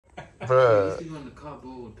bruh. He's on the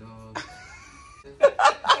cardboard, dog.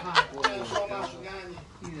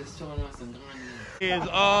 He's just showing us some Dani.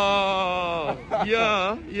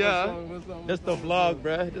 Yeah. Just the vlog,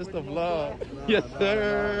 bruh. Just the vlog. Yes,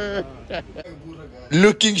 sir.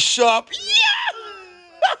 Looking sharp. Yeah.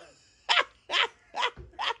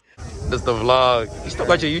 That's the vlog. You still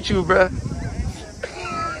got your YouTube, bruh?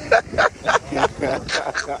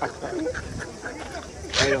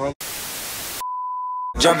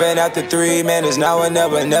 Jumping after 3, man, it's now or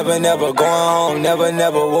never, never, never. Going home, never,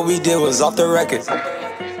 never. What we did was off the record.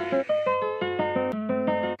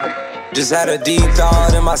 Just had a deep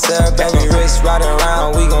thought in myself, baby, wrist riding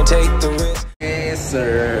around, we gon' take the risk. Yes,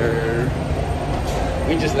 sir.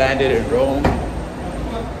 We just landed in Rome.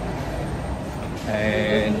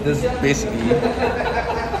 And this is basically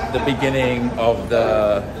the beginning of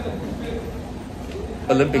the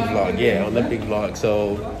Olympic vlog. Yeah, Olympic vlog.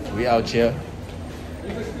 So we out here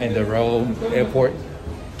in the Rome airport.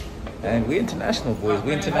 And we're international, boys.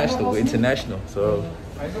 We're international. So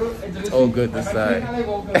it's all good this side.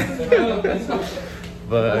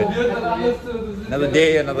 But another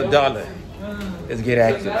day, another dollar. Let's get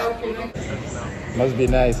active. Must be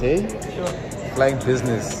nice, eh? Flying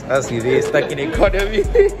business. Actually, they're stuck in economy.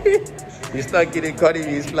 You're stuck in economy,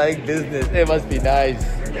 he's flying business. It must be nice.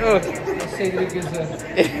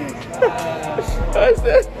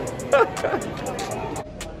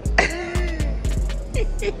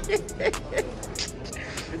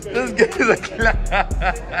 This guy's a clown.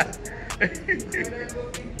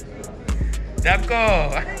 Dako.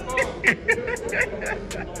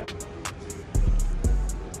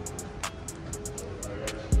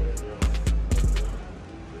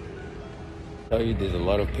 Tell you there's a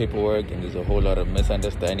lot of paperwork and there's a whole lot of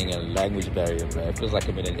misunderstanding and language barrier, man. It feels like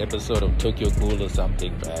I'm in an episode of Tokyo Ghoul or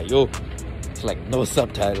something, man. Yo, it's like no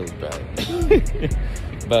subtitles, man.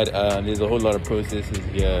 But there's a whole lot of processes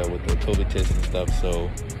here with the COVID test and stuff, so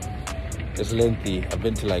it's lengthy. I've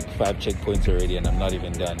been to like 5 checkpoints already and I'm not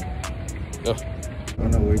even done. Oh.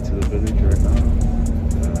 On our way to the village right now.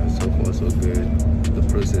 So far so good. The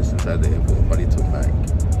process inside the airport probably took like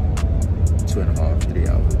 2.5, 3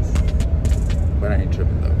 hours. But I ain't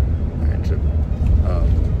tripping though. I ain't tripping.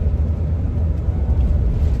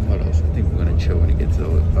 What else? I think we're gonna chill when we get to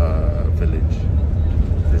the village.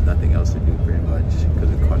 There's nothing else to do pretty much because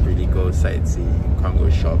we can't really go sightseeing, can't go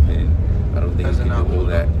shopping. I don't think we can do all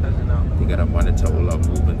that. We gotta monitor all our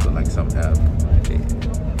movements on like some app. Okay.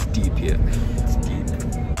 It's deep here. It's deep.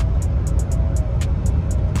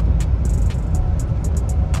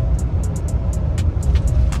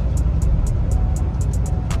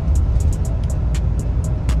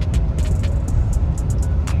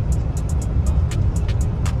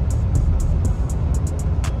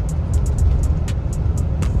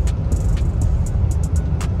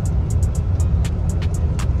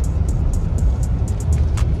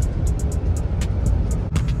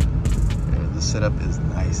 Setup is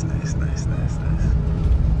nice.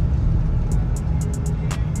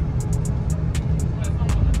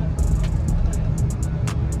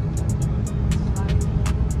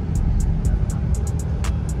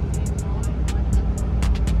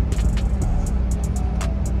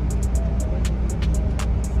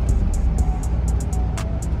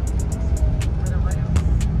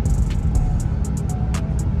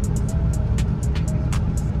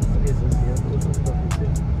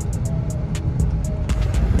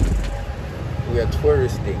 We are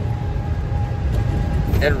touristing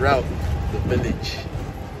en route to the village.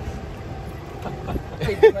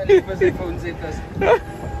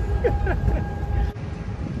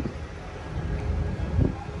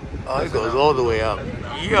 Oh, it goes all the way up.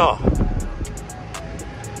 Yeah.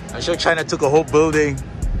 I'm sure China took a whole building.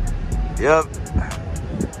 Yep.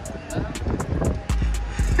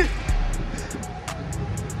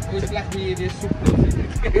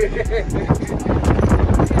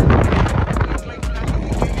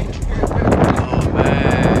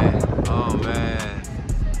 Oh man.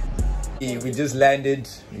 We just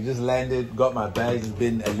landed, got my bags. It's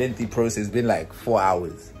been a lengthy process. It's been like 4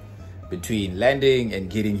 hours between landing and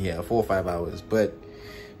getting here, 4 or 5 hours. But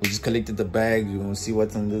we just collected the bag. We're gonna see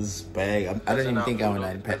what's in this bag. I don't even think I want to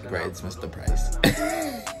unpack Brad's Mr. Price.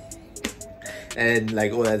 And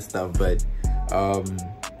like all that stuff. But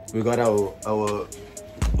we got our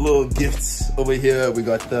little gifts over here. We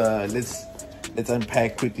got the, let's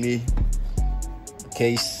unpack quickly. The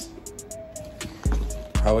case.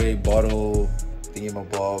 Huawei bottle,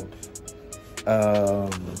 thingamabob,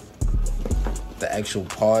 the actual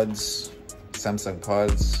pods, Samsung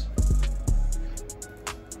pods,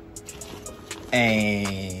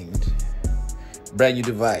 and brand new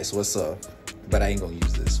device. What's up? but I ain't gonna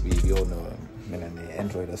use this. We all know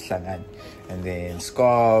Android or Shangan. And then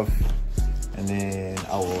scarf. And then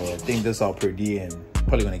I think this our per diem.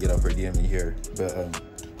 Probably gonna get our per diem in here. But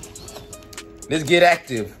let's get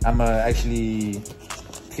active. I'ma actually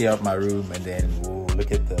clear up my room and then we'll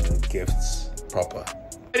look at the gifts proper.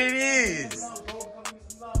 What it is.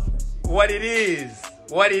 What it is.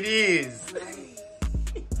 What it is.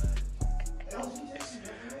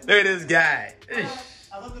 Look at this guy.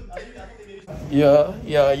 Yeah,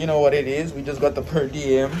 you know what it is. We just got the per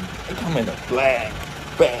diem. They come in a black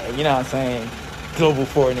bag, you know what I'm saying? Global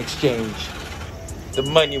foreign exchange. The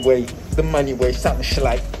money way, something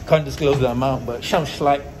slight. Can't disclose the amount, but something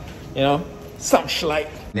slight, you know? Something slight.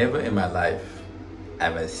 Never in my life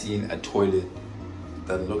have I seen a toilet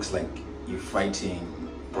that looks like you're fighting,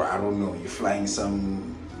 bro, I don't know, you're flying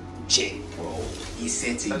some chick, bro. He's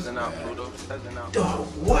sitting. Doesn't out, Pluto. Doesn't out. Dog,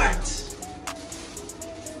 what?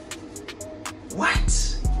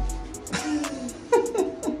 What?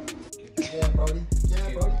 Yeah, Brody.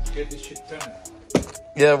 Get this shit done.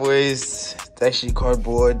 Yeah, boys. It's actually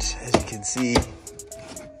cardboard, as you can see.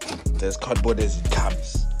 There's cardboard as it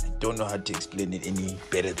comes. I don't know how to explain it any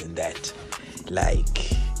better than that.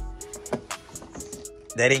 Like,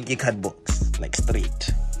 that ain't your card box, like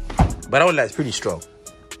straight. But I won't lie, it's pretty strong.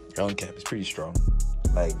 I don't care, it's pretty strong.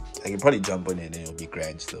 Like, I can probably jump on it and it'll be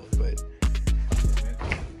grand still, but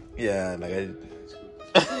yeah, like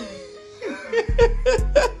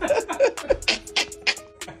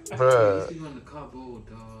bruh. You on the cardboard,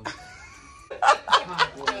 dog.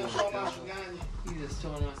 Cardboard, dog. He just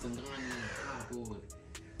showing us some Dani cardboard.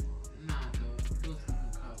 Nah, dog. Don't sleep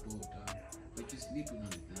on cardboard, dog. But you're sleeping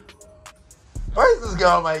on it now, dog. Why is this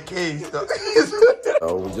guy on my case, dog?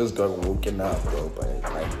 Oh, we just got woken up, bro, by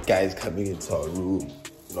like guys coming into our room,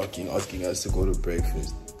 knocking, asking us to go to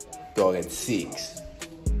breakfast. Dog, at 6.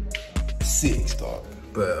 6, dog.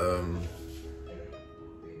 But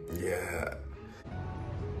yeah.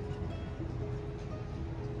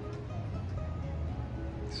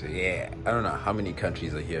 So yeah, I don't know how many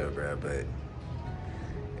countries are here, bro, but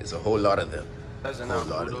it's a whole lot of them.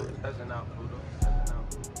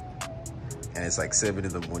 And it's like 7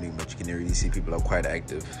 in the morning, but you can already see people are quite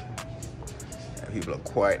active. People are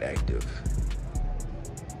quite active.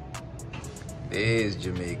 There's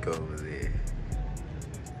Jamaica over there.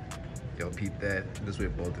 Y'all peep that? This is where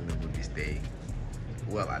both of them would be staying.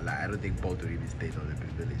 Well, I lie. I don't think both would even stay in the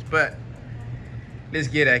big village. But let's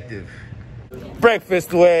get active.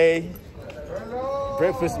 Breakfast way.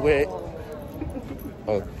 Breakfast way.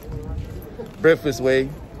 Oh, breakfast way.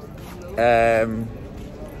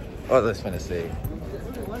 What was I gonna say?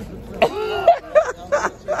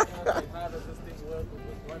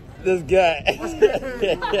 This guy.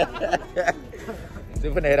 So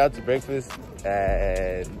we're gonna head out to breakfast,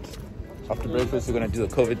 and after breakfast we're gonna do a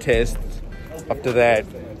COVID test. After that,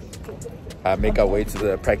 make our way to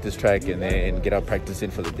the practice track and then get our practice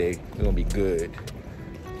in for the day. It's gonna be good.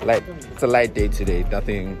 It's a light day today,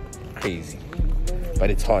 nothing crazy, but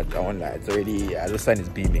it's hot. I won't lie. It's already the sun is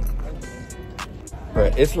beaming.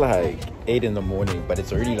 But it's like 8 in the morning, but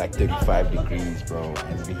it's already like 35 degrees, bro.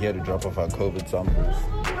 And we're here to drop off our COVID samples.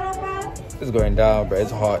 It's going down, bro. It's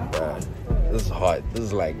hot, bro. This is hot. This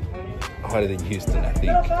is like hotter than Houston, I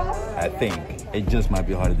think. It just might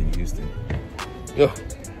be hotter than Houston. Yo.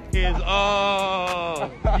 Yeah.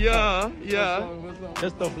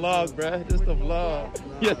 Just the vlog, bro. Just the vlog.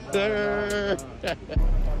 Yes, sir.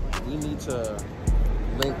 We need to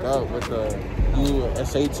link up with the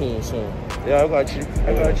USA team soon. Yeah, I got you,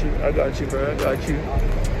 bro. I got you.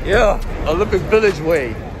 Yeah, Olympic Village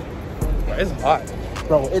way. Bro, it's hot.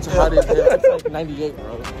 Bro, it's hot in here. It's like 98,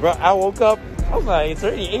 bro. Bro, I woke up, I was like, it's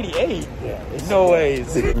already 88. Yeah, no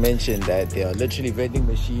ways. Mentioned that there are literally vending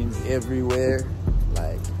machines everywhere.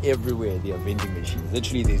 Like, everywhere there are vending machines.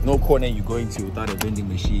 Literally, there's no corner you're going to without a vending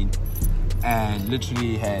machine. And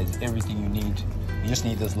literally has everything you need. You just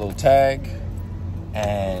need this little tag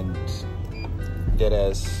and get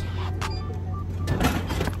us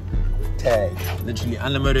tag. Literally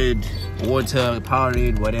unlimited water,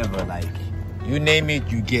 Powerade, whatever. Like, you name it,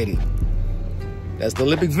 you get it. That's the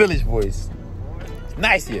Olympic Village, boys.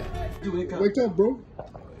 Nice here. Wake up, bro.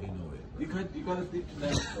 You gotta sleep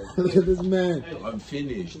tonight, bro. Look at this man. I'm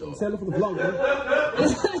finished, though. Sell it for the vlog, bro.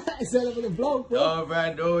 Sell it for the vlog, bro. Oh,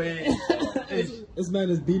 man, no way. This man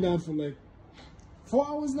has been on for like 4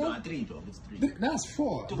 hours now? No, 3, dog. It's 3. That's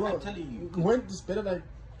 4. Dude, bro. I'm telling you. Went to spend it like,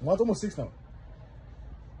 almost 6 now.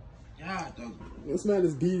 Yeah, dog. This man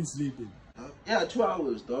is being sleeping. Yeah, 2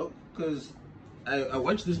 hours, dog. Because I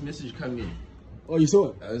watched this message come in. Oh, you saw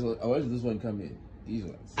it? I watched this one come in. These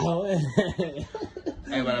ones. Oh,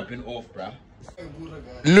 Hey, but I've been off, bruh.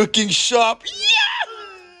 Looking sharp.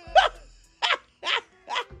 Yeah!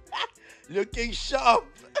 Looking sharp.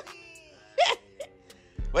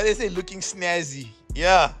 What they say, looking snazzy.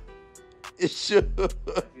 Yeah. It's true.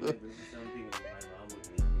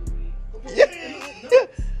 Yeah.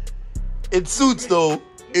 It suits though.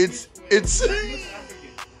 It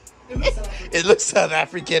looks South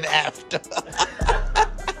African after.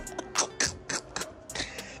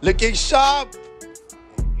 Looking sharp.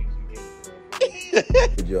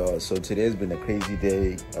 Y'all, so today's been a crazy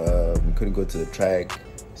day. We couldn't go to the track,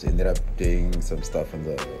 so ended up doing some stuff on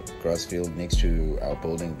the grass field next to our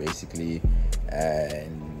building basically.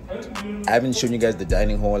 And I haven't shown you guys the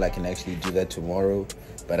dining hall. I can actually do that tomorrow,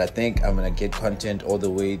 but I think I'm gonna get content all the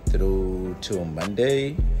way through till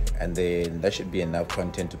Monday, and then that should be enough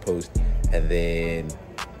content to post. And then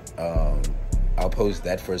I'll post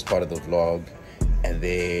that first part of the vlog, and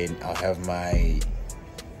then I'll have my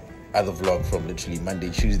other vlog from literally Monday,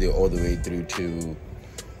 Tuesday, all the way through to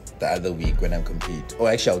the other week when I'm complete. Or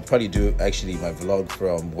actually, I'll probably do my vlog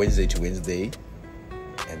from Wednesday to Wednesday,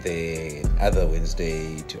 and then other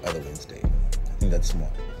Wednesday to other Wednesday. I think that's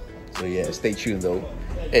smart. So yeah, stay tuned though.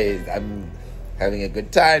 Hey, I'm having a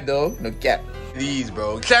good time though. No cap. Please,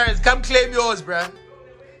 bro. Clarence, come claim yours, bro.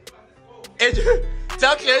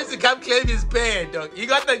 Tell Clarence to come claim his pen, dog. You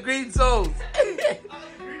got the green souls.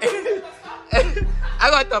 I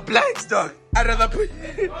got the blanks, dog. I'd rather put.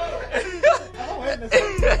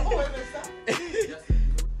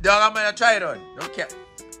 Dog, I'm gonna try it on. No cap.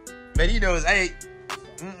 But he knows I ain't.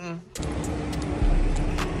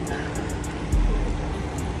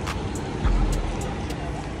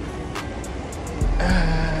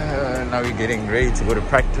 Now we're getting ready to go to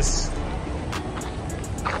practice.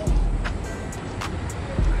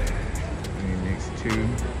 Next two.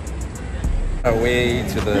 Our way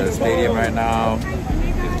to the stadium right now.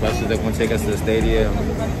 These buses that will take us to the stadium,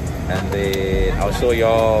 and then I'll show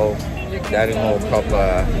y'all dining hall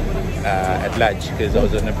proper at lunch, because I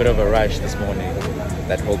was in a bit of a rush this morning,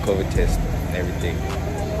 that whole COVID test and everything.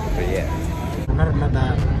 But yeah.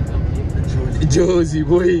 Josie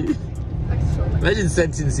boy, imagine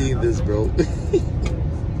sentencing this, bro.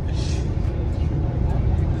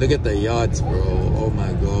 Look at the yachts, bro. Oh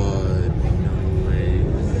my god. No way.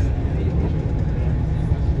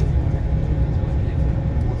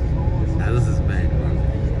 Nah, this is bad, bro.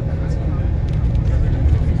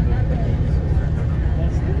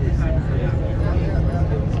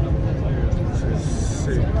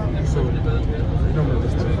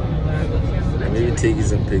 I'm maybe taking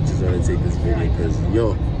some pictures while I take this video, because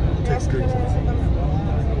yo,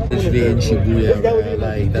 literally in Shibuya, bro.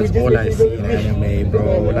 Like, that's all I see in anime,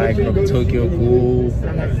 bro. Like, from Tokyo Ghoul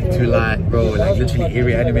to like, bro, like literally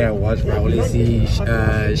every anime I watch, bro, I only see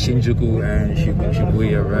Shinjuku and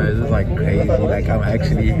Shibuya, bro. This is like crazy. Like, I'm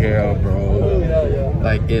actually here, bro.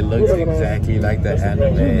 Like, it looks exactly like the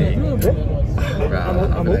anime. Bro,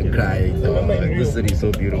 I'm like crying, dog. Like, this city's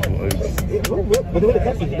so beautiful.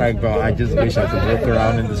 Like, bro, I just wish I could walk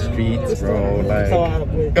around in the streets, bro. Like, I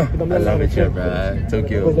love it here, bro.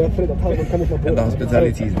 Tokyo. And the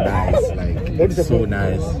hospitality is nice. Like, it's so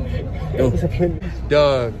nice. Yo,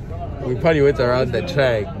 dog, we probably went around the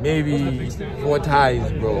track maybe 4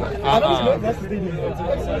 times, bro.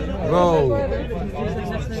 Bro,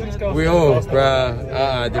 we all,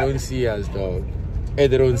 bro. They don't see us, dog. Hey,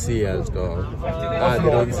 they don't see us, dog. They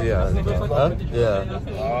don't see us, dog. Huh? Yeah.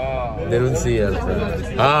 They don't see us,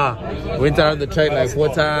 bro. Went around the track like 4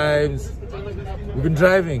 times. We've been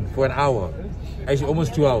driving for an hour. Actually,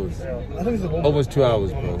 almost 2 hours. Almost 2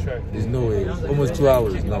 hours, bro. There's no way. Almost 2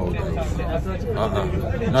 hours. No, guys.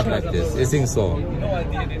 Not like this. It's in so.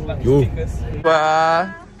 Yo.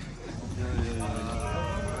 Bye.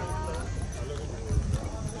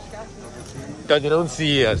 They don't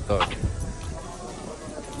see us, dog.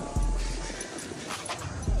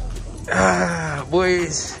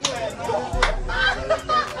 Boys.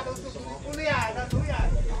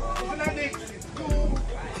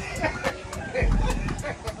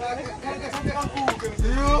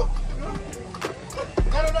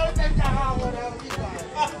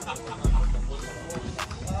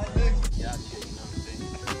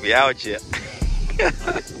 We out here.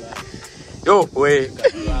 Yo, wait.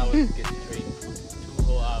 2 hours to get the train. 2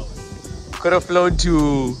 whole hours. Could have flown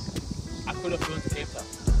to. I could have flown to Cape Town.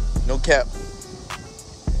 No cap.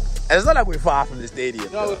 And it's not like we're far from the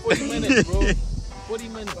stadium. No, we're 40 minutes, bro. 40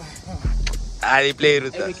 minutes. They played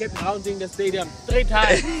with us. We kept rounding the stadium 3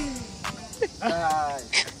 times.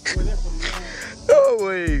 No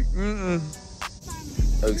way.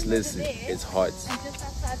 Folks, listen, it's hot. And just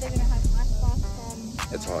outside they're gonna have ice bath from.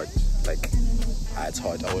 It's hot. Like, it's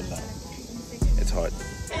hot. I wouldn't lie. It's hot.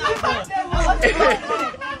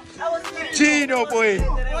 Chino, boy.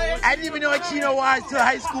 I didn't even know what Chino was till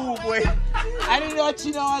high school, boy. I didn't know what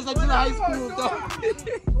Chino was until high school, though.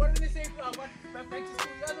 What did they say? Back to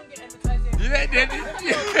school, you don't get advertising.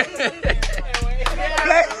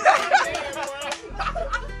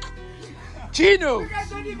 Chino.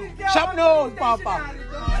 Sharp nose, Papa.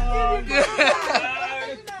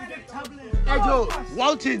 Hey, Joe.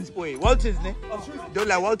 Waltons, boy. Waltons, ne? Don't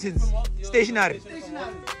like Waltons. Stationary.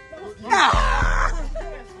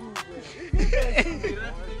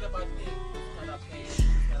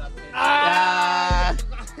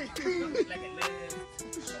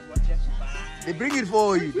 They bring it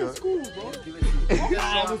for you, though.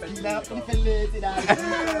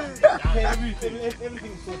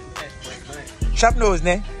 Sharp nose,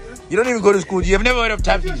 ne? You don't even go to school. You have never heard of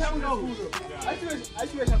Taffy.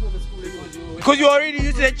 Because you already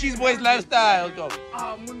used to that cheese boys lifestyle, though.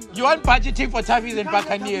 You aren't budgeting for Taffies and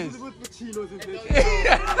Buccaneers.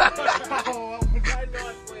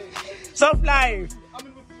 Soft life.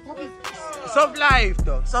 Soft life,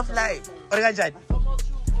 though. Soft life.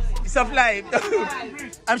 Soft life.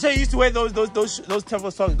 I'm sure you used to wear those turbo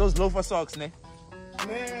socks, those loafer socks, ne?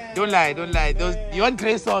 Don't lie. Those you want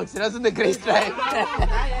grey socks? That's in the grey stripe.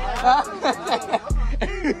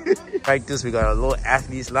 Like this, we got a little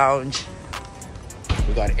athlete's lounge.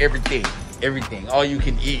 We got everything. All you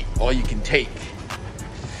can eat, all you can take.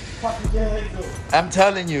 I'm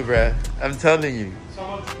telling you, bruh. I'm telling you.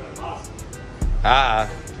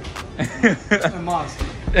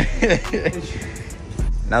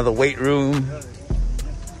 Now the weight room.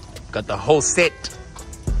 Got the whole set.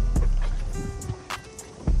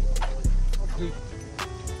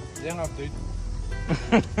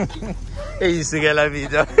 Hey, you still la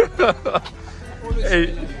vida.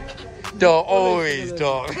 Hey, dog, always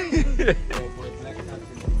dog.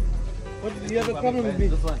 What the other problem would be?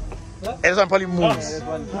 This one. This one probably moves.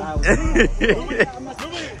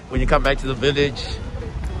 When you come back to the village,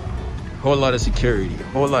 whole lot of security,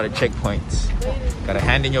 whole lot of checkpoints. Gotta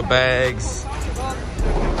hand in your bags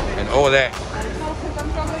and all that.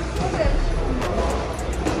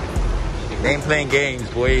 They ain't playing games,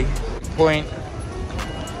 boy. Point.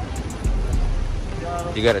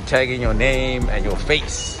 You gotta tag in your name and your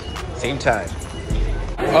face, same time.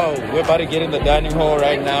 Oh, we're about to get in the dining hall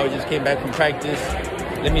right now. We just came back from practice.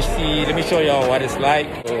 Let me show y'all what it's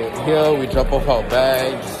like. So here we drop off our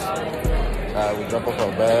bags.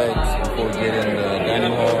 Before we get in the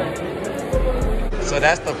dining hall. So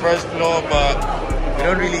that's the first floor, but we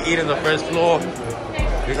don't really eat on the first floor.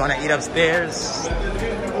 We're gonna eat upstairs.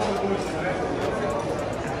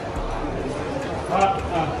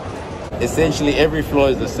 Essentially every floor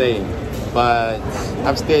is the same, but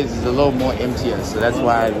upstairs is a little more emptier, so that's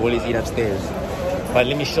why we always eat upstairs. But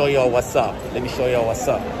let me show y'all what's up.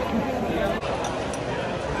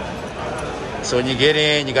 So when you get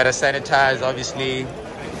in, you gotta sanitize, obviously,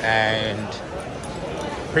 and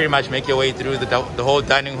pretty much make your way through the whole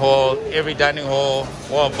dining hall. Every dining hall,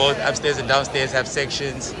 or both upstairs and downstairs, have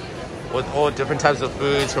sections with all different types of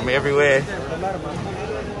foods from everywhere.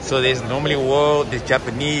 So there's normally there's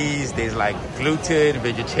Japanese, there's like gluten,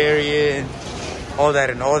 vegetarian, all that.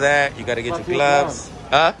 You gotta get your gloves.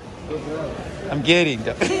 Huh? I'm getting.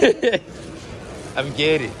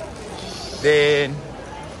 Then,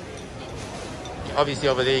 obviously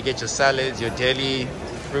over there you get your salads, your deli,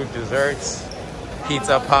 fruit, desserts,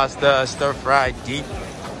 pizza, pasta, stir fried, deep,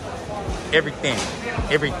 everything.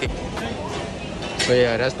 So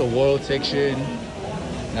yeah, that's the world section.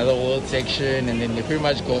 Another world section, and then they pretty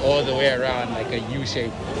much go all the way around like a U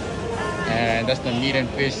shape. And that's the meat and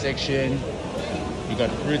fish section. You got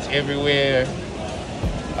fruits everywhere.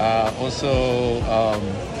 Also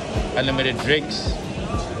unlimited drinks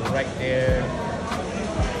right there,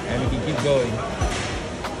 and we can keep going.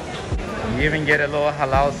 You even get a little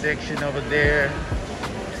halal section over there,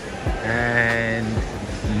 and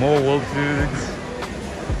more world foods.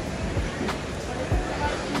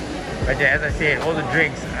 But yeah, as I said, all the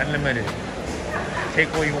drinks, unlimited. Take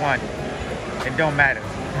what you want. It don't matter.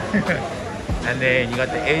 And then you got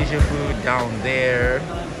the Asian food down there,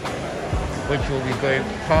 which we'll be going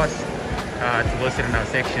past to go sit in our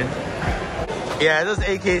section. Yeah, this is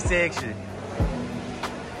AK section.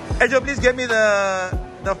 Hey Joe, please get me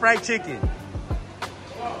the fried chicken.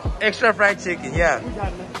 Extra fried chicken, yeah.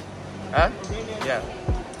 Huh? Yeah.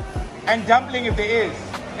 And dumpling if there is.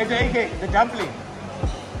 It's the AK, the dumpling.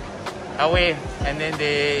 Away, and then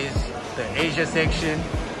there's the Asia section,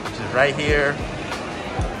 which is right here.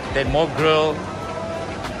 Then more grill,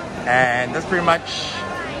 and that's pretty much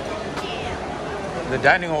the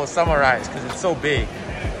dining hall summarized because it's so big.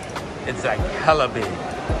 It's like hella big.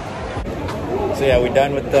 So yeah, we're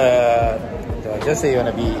done with the just say you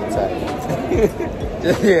wanna be inside.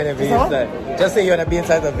 Just say you wanna be inside. Just say you wanna be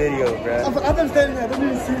inside the video, bro. I'm standing there, I don't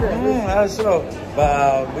even see that. I know.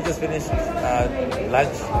 But we just finished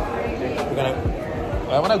lunch. We're gonna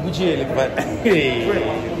I wanna Gucci but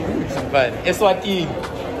but Eswatini.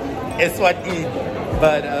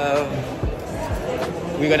 But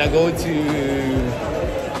we're gonna go to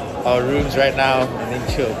our rooms right now and then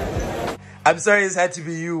chill. I'm sorry this had to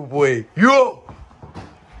be you, boy. Yo!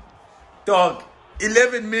 Dog,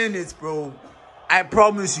 11 minutes, bro. I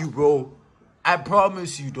promise you, bro. I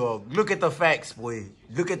promise you, dog. Look at the facts, boy.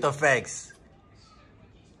 Look at the facts.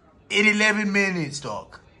 In 11 minutes,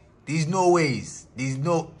 dog. There's no ways. There's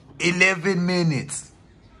no 11 minutes.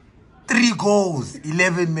 3 goals,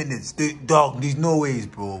 11 minutes. Dog, there's no ways,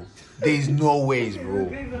 bro. There's no ways, bro.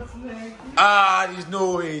 There's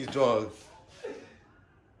no ways, dog.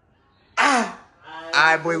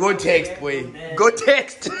 Alright, boy, go text, boy. Go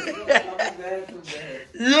text.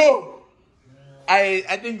 Yo!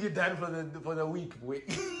 I think you're done for the week, boy.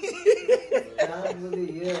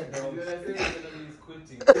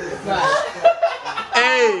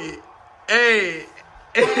 Hey!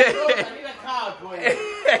 I need a couch, boy. I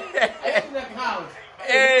need a couch.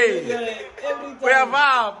 Hey! Where am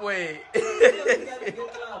I, boy?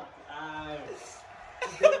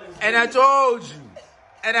 And I told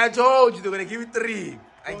you they're gonna give you 3.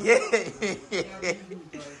 Again.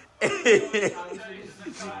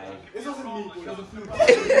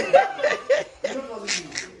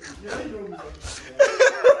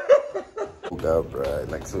 Woke up, bro.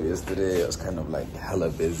 Like, so yesterday I was kind of like hella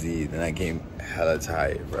busy. Then I came hella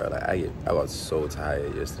tired, bro. Like I was so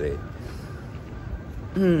tired yesterday.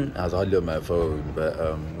 I was hardly on my phone, but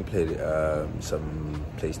we played some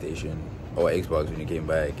PlayStation or Xbox when you came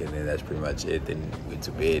back, and then that's pretty much it. Then we went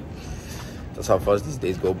to bed. That's how fast these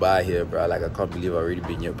days go by here, bro. Like I can't believe I've already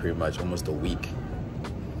been here pretty much almost a week.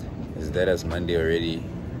 It's dead as Monday already,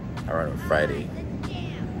 around Friday.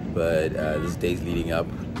 But this day's leading up.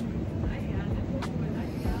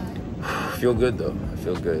 I feel good though. I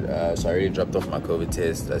feel good. So I already dropped off my COVID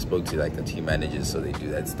test. I spoke to like the team managers so they do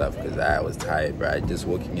that stuff because I was tired, bro. Just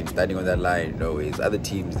walking in, standing on that line. No ways. Other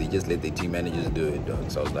teams, they just let their team managers do it, dog.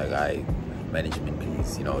 So I was like, alright, management,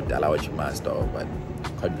 please, you know, allow what you must, dog. But I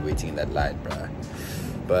can't be waiting in that line, bro.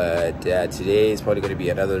 But yeah, today is probably gonna be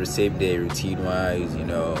another same day routine-wise. You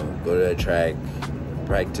know, go to the track,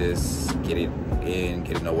 practice, get it in,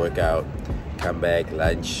 get in a workout, come back,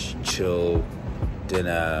 lunch, chill,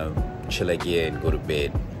 dinner. Chill again, go to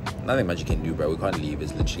bed. Nothing much you can do, bro. We can't leave.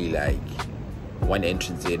 It's literally like one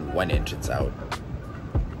entrance in, one entrance out.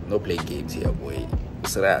 No playing games here, boy.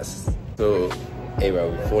 So that's so. Hey, bro,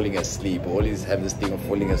 we're falling asleep. We always have this thing of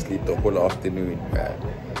falling asleep the whole afternoon, bro.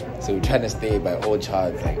 So we're trying to stay by all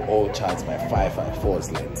charts, like all charts by 5, 4,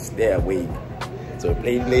 like stay awake. So we're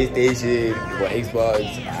playing PlayStation, or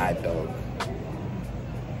Xbox. Dog.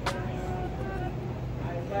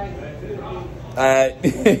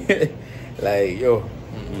 Like, yo,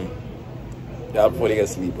 I'm falling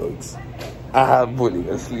asleep, folks. I'm falling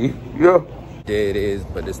asleep, yo. There it is,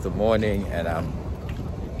 but it's the morning and I'm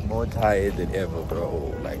more tired than ever,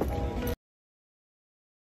 bro. Like,